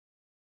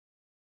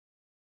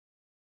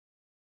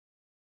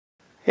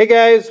Hey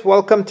guys,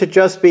 welcome to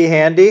Just Be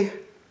Handy.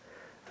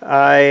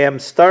 I am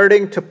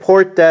starting to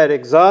port that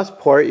exhaust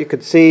port. You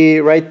can see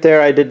right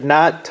there I did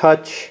not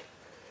touch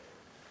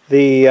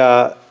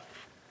the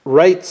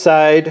right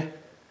side,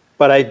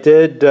 but I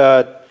did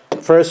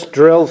first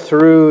drill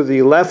through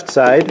the left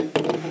side.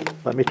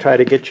 Let me try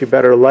to get you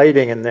better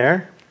lighting in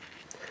there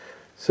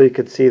so you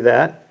can see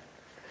that.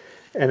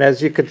 And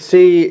as you can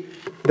see,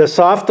 the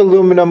soft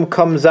aluminum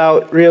comes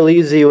out real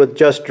easy with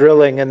just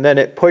drilling, and then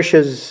it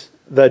pushes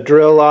the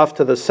drill off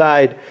to the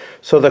side.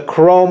 So the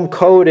chrome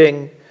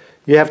coating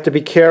you have to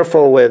be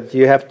careful with.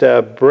 You have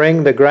to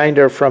bring the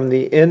grinder from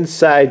the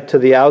inside to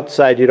the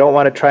outside. You don't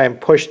want to try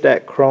and push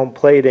that chrome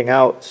plating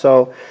out.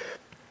 So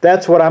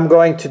that's what I'm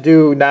going to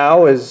do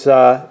now, is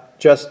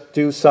just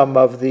do some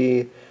of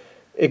the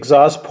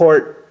exhaust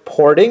port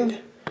porting.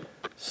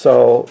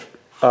 So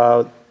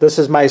this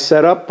is my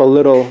setup, a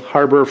little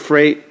Harbor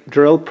Freight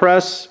drill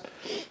press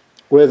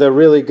with a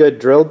really good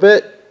drill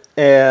bit,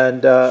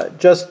 and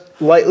just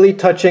lightly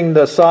touching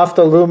the soft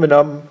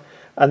aluminum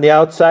on the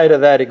outside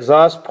of that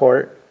exhaust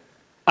port.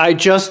 I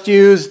just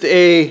used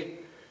a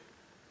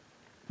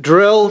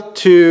drill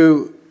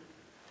to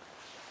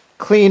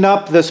clean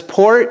up this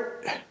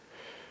port.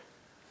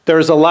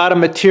 There's a lot of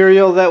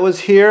material that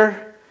was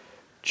here.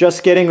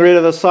 Just getting rid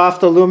of the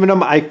soft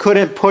aluminum. I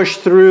couldn't push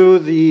through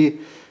the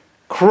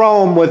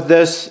chrome with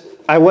this.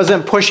 I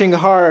wasn't pushing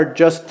hard,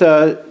 just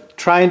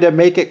trying to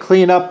make it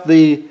clean up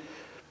the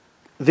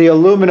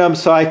aluminum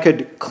so I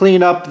could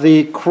clean up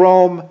the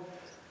chrome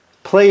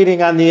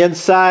plating on the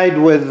inside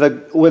with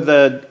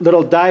a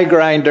little die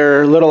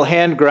grinder, little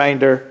hand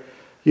grinder.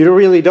 You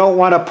really don't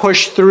want to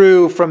push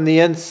through from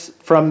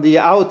the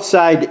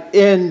outside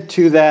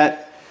into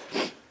that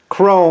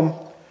chrome,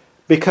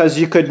 because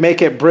you could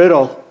make it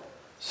brittle.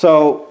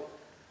 So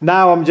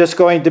now I'm just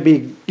going to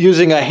be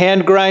using a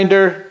hand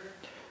grinder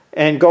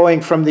and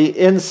going from the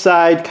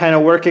inside, kind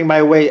of working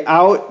my way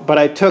out, but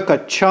I took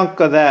a chunk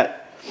of that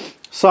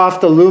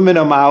soft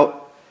aluminum out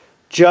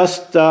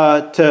just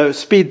to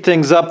speed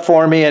things up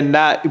for me and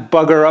not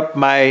bugger up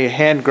my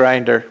hand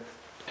grinder.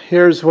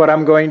 Here's what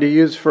I'm going to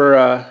use for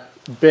a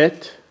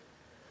bit.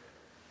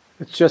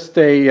 It's just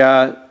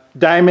a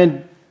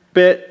diamond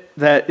bit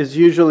that is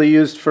usually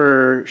used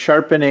for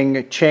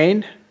sharpening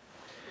chain.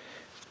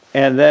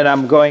 And then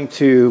I'm going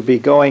to be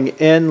going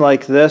in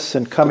like this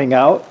and coming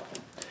out,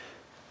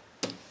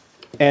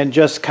 and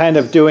just kind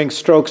of doing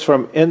strokes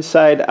from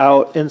inside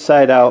out,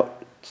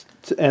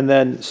 and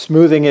then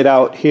smoothing it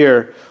out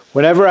here.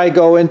 Whenever I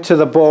go into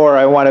the bore,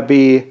 I want to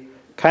be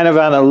kind of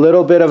on a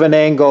little bit of an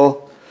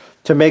angle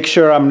to make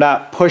sure I'm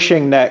not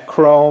pushing that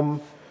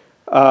chrome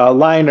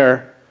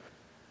liner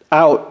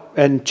out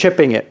and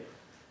chipping it.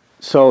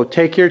 So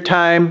take your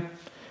time,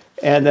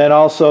 and then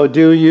also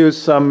do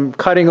use some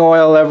cutting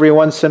oil every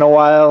once in a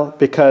while,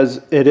 because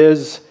it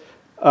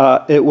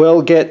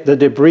will get the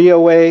debris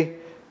away,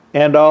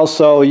 and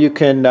also you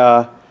can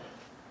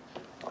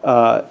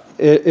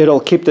it'll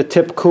keep the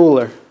tip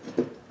cooler.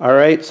 All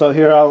right, so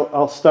here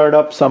I'll start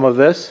up some of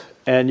this,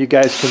 and you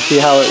guys can see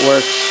how it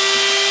works.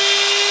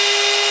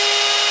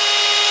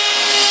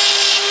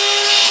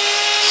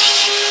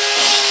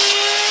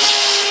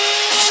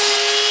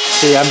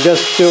 See, I'm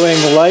just doing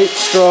light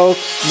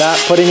strokes, not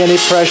putting any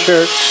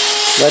pressure,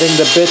 letting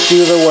the bit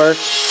do the work.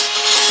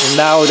 And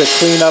now to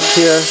clean up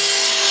here,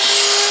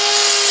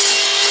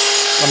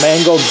 I'm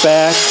angled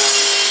back.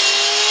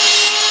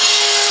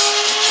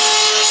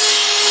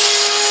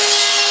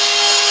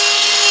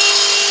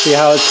 See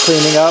how it's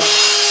cleaning up?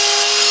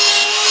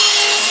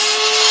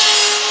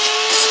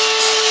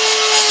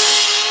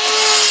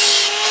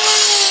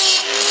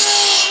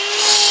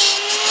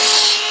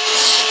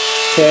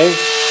 Okay.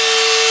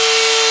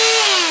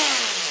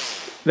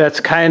 That's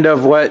kind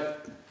of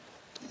what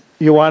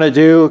you want to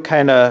do,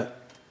 kind of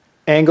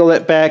angle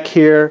it back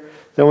here.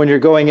 Then when you're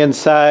going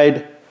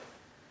inside,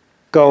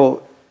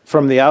 go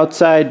from the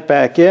outside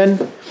back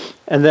in.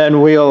 And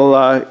then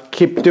we'll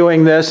keep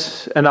doing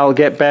this, and I'll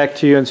get back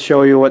to you and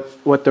show you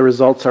what the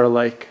results are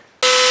like.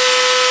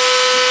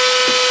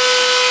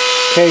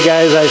 Okay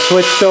guys, I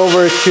switched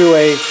over to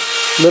a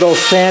little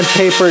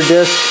sandpaper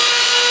disc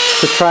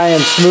to try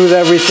and smooth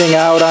everything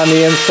out on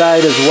the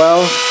inside as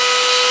well.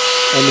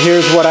 And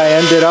here's what I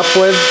ended up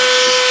with.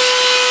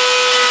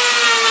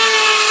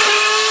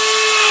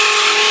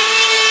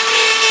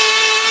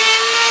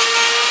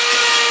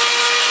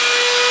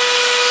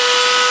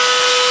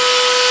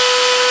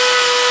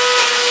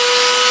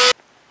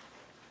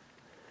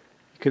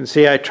 You can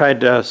see I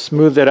tried to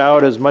smooth it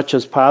out as much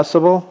as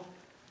possible.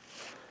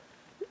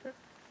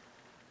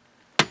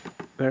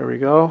 There we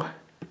go.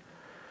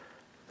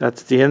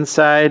 That's the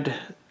inside.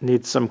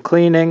 Needs some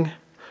cleaning.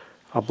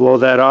 I'll blow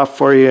that off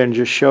for you and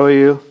just show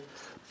you.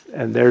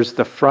 And there's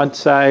the front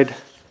side.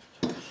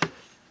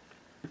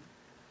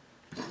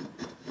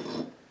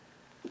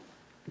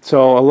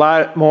 So a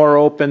lot more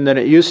open than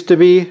it used to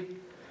be.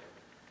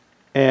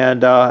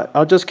 And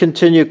I'll just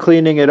continue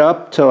cleaning it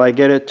up till I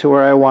get it to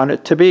where I want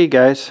it to be,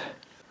 guys.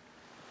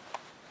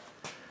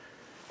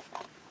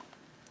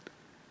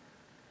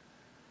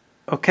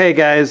 Okay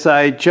guys,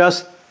 I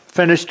just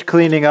finished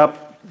cleaning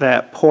up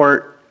that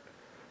port.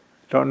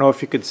 Don't know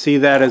if you could see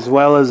that as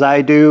well as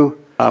I do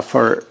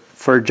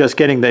for just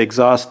getting the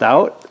exhaust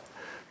out.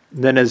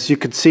 Then as you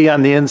can see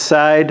on the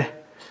inside,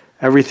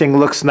 everything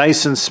looks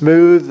nice and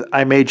smooth.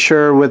 I made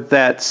sure with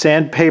that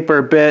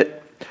sandpaper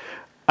bit,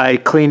 I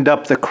cleaned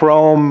up the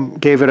chrome,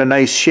 gave it a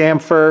nice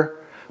chamfer,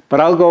 but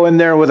I'll go in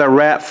there with a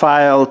rat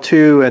file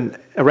too, and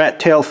a rat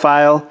tail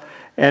file,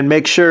 and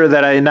make sure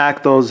that I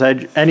knock those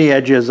any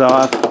edges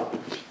off.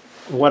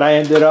 What I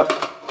ended up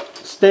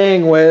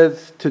staying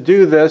with to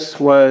do this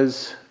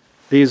was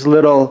these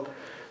little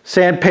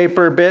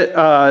sandpaper bit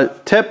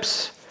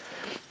tips.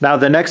 Now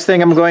the next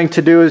thing I'm going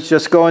to do is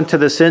just go into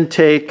this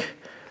intake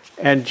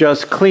and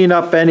just clean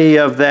up any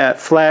of that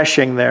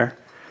flashing there.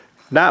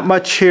 Not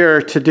much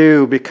here to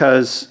do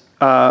because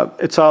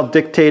it's all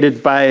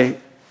dictated by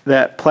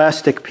that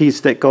plastic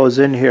piece that goes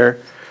in here.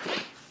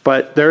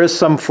 But there is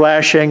some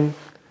flashing,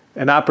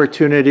 an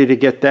opportunity to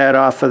get that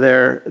off of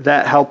there.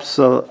 That helps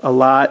a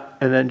lot,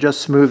 and then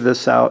just smooth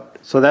this out.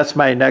 So that's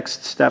my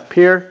next step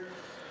here.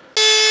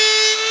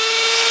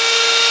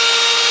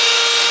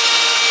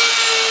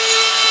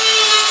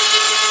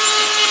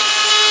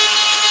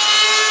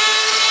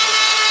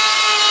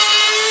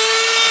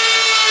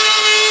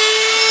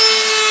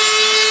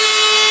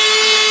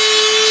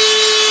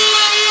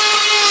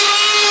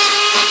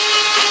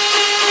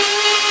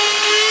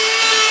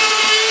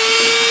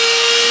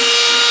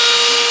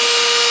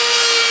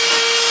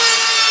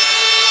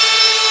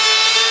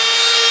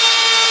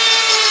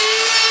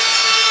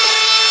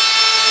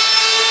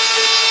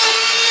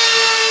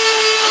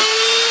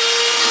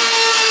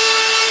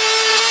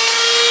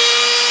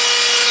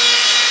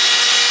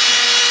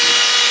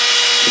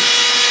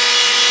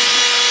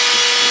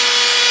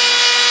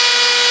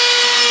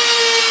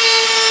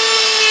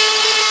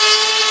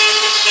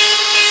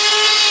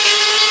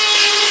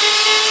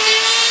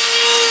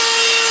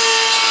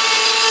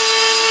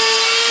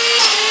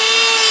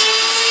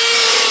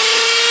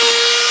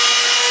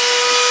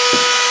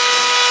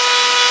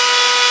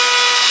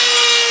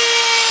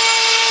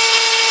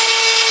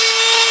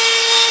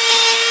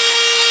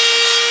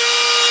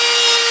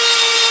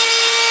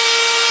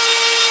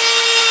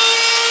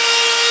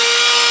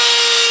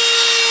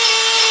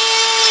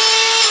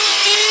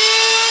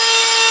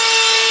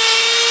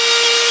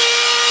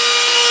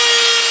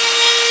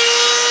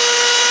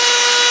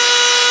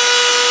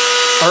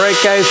 Alright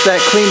guys,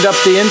 that cleaned up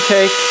the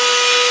intake.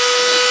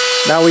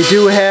 Now we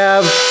do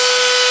have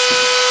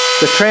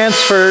the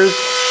transfers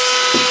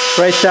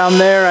right down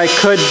there. I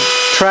could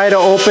try to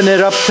open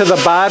it up to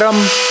the bottom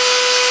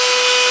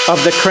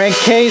of the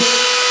crankcase,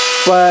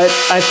 but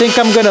I think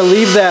I'm going to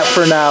leave that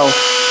for now.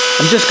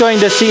 I'm just going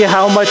to see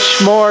how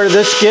much more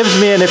this gives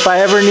me, and if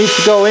I ever need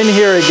to go in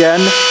here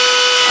again,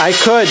 I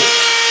could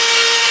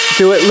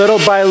do it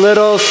little by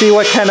little, see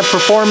what kind of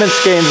performance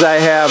gains I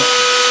have.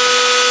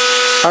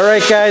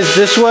 Alright guys,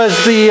 this was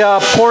the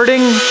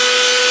porting.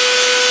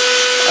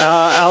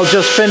 I'll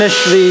just finish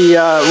the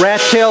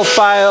rat tail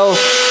file,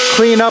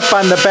 clean up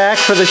on the back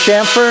for the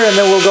chamfer, and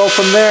then we'll go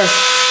from there.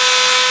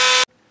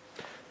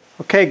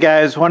 Okay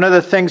guys, one of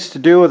the things to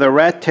do with a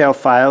rat tail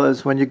file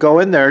is when you go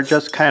in there,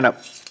 just kind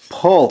of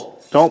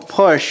pull, don't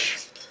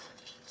push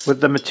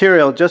with the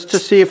material, just to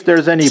see if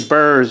there's any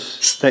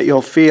burrs that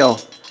you'll feel.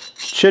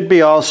 It should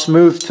be all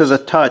smooth to the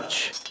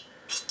touch.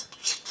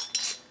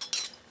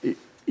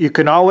 You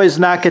can always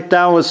knock it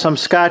down with some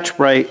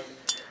Scotch-Brite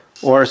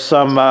or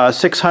some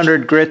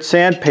 600 grit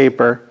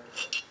sandpaper,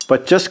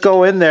 but just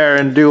go in there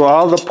and do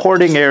all the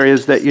porting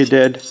areas that you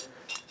did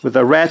with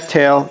a rat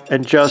tail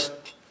and just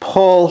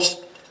pull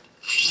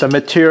the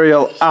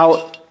material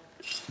out.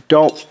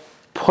 Don't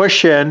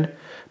push in,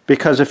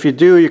 because if you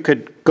do, you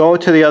could go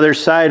to the other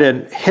side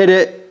and hit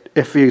it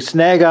if you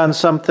snag on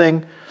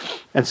something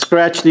and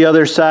scratch the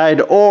other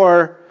side,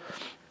 or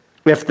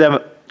if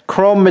the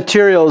chrome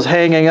material is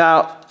hanging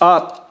out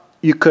up,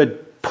 you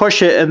could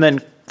push it and then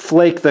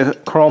flake the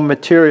chrome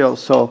material.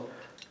 So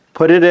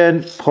put it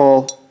in,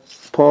 pull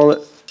it,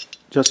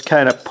 just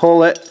kind of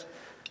pull it,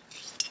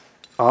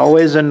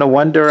 always in the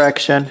one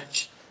direction,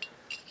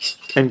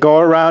 and go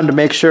around to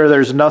make sure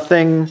there's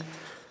nothing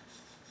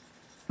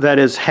that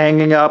is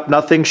hanging up,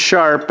 nothing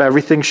sharp.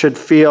 Everything should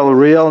feel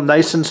real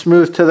nice and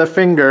smooth to the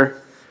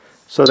finger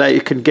so that you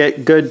can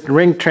get good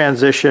ring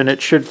transition.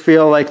 It should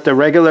feel like the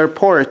regular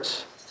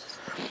ports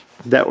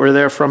that were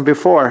there from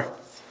before.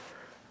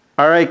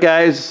 Alright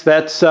guys,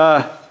 that's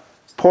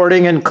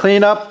porting and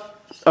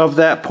cleanup of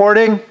that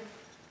porting.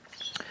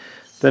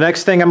 The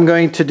next thing I'm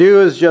going to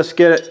do is just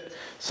get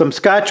some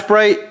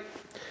Scotch-Brite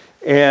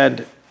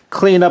and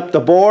clean up the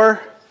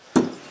bore.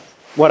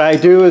 What I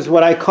do is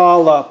what I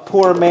call a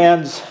poor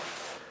man's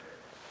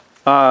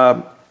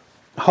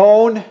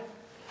hone,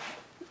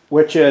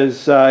 which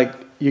is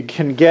you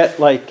can get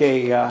like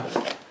a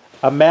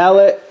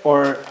mallet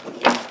or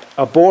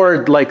a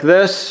board like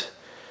this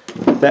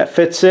that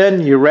fits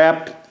in. You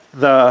wrap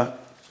the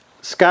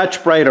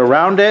Scotch-Brite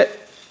around it,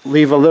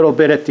 leave a little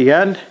bit at the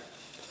end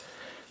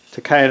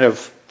to kind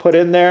of put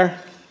in there.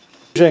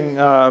 Using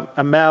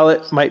a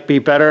mallet might be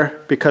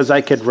better because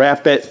I could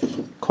wrap it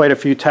close quite a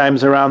few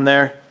times around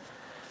there.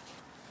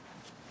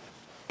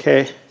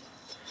 Okay,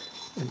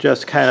 and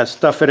just kind of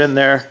stuff it in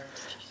there,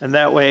 and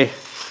that way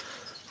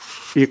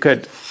you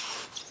could,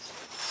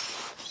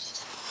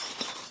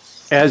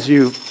 as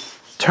you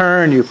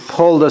turn, you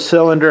pull the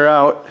cylinder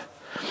out,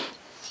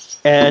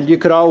 and you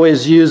could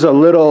always use a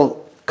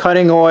little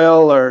cutting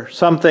oil or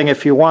something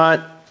if you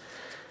want.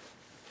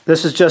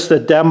 This is just a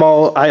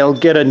demo. I'll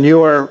get a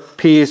newer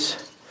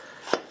piece.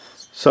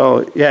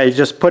 So yeah, you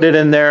just put it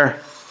in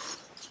there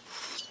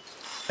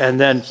and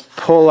then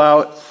pull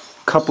out,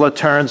 a couple of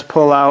turns,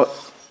 pull out,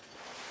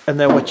 and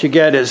then what you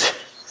get is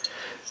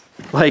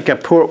like a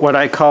what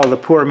I call the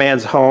poor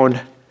man's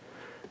hone.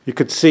 You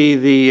could see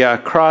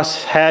the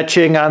cross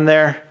hatching on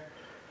there.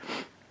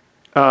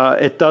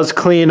 It does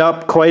clean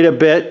up quite a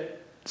bit,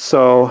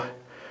 so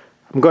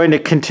I'm going to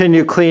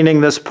continue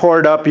cleaning this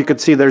port up. You can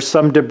see there's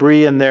some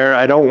debris in there.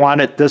 I don't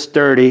want it this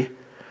dirty.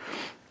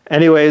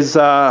 Anyways,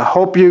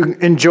 hope you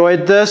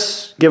enjoyed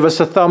this. Give us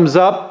a thumbs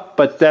up,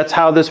 but that's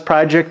how this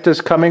project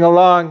is coming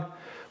along.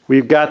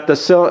 We've got the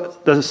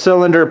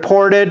cylinder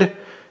ported,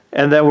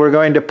 and then we're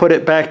going to put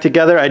it back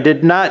together. I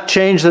did not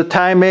change the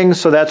timing,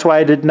 so that's why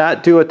I did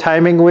not do a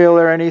timing wheel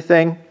or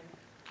anything.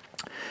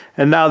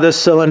 And now this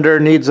cylinder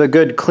needs a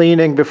good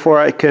cleaning before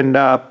I can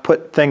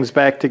put things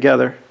back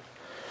together.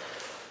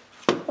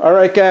 All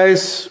right,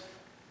 guys,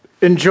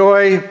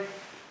 enjoy.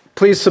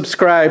 Please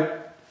subscribe.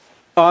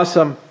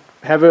 Awesome.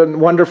 Have a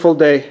wonderful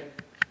day.